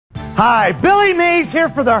Hi, Billy Mays here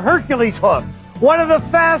for the Hercules hook. One of the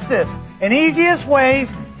fastest and easiest ways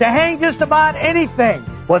to hang just about anything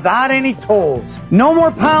without any tools. No more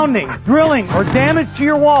pounding, drilling, or damage to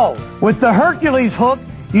your walls. With the Hercules hook,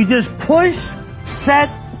 you just push, set,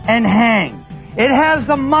 and hang. It has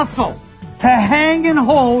the muscle to hang and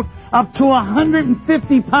hold up to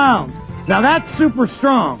 150 pounds. Now that's super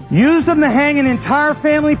strong. Use them to hang an entire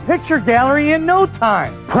family picture gallery in no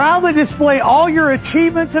time. Proudly display all your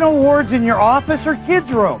achievements and awards in your office or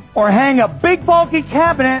kids' room. Or hang a big bulky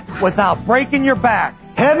cabinet without breaking your back.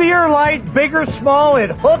 Heavy or light, big or small,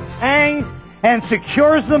 it hooks, hangs, and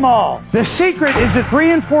secures them all. The secret is its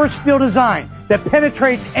reinforced steel design that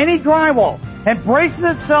penetrates any drywall and braces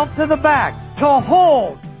itself to the back to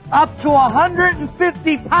hold up to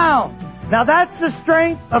 150 pounds. Now that's the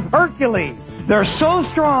strength of Hercules. They're so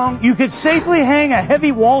strong you could safely hang a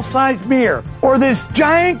heavy wall-sized mirror or this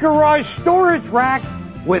giant garage storage rack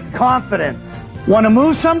with confidence. Want to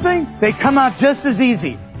move something? They come out just as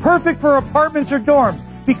easy. Perfect for apartments or dorms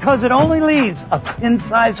because it only leaves a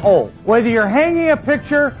pin-size hole. Whether you're hanging a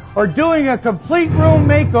picture or doing a complete room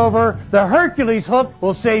makeover, the Hercules hook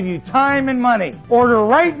will save you time and money. Order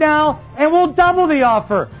right now and we'll double the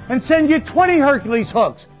offer and send you 20 Hercules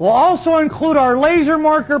hooks. We'll also include our laser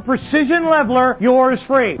marker precision leveler, yours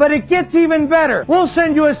free. But it gets even better. We'll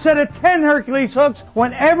send you a set of 10 Hercules hooks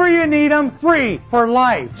whenever you need them, free for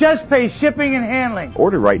life. Just pay shipping and handling.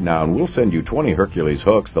 Order right now and we'll send you 20 Hercules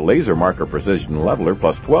hooks, the laser marker precision leveler,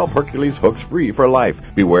 plus 12 Hercules hooks free for life.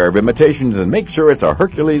 Beware of imitations and make sure it's a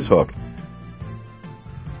Hercules hook.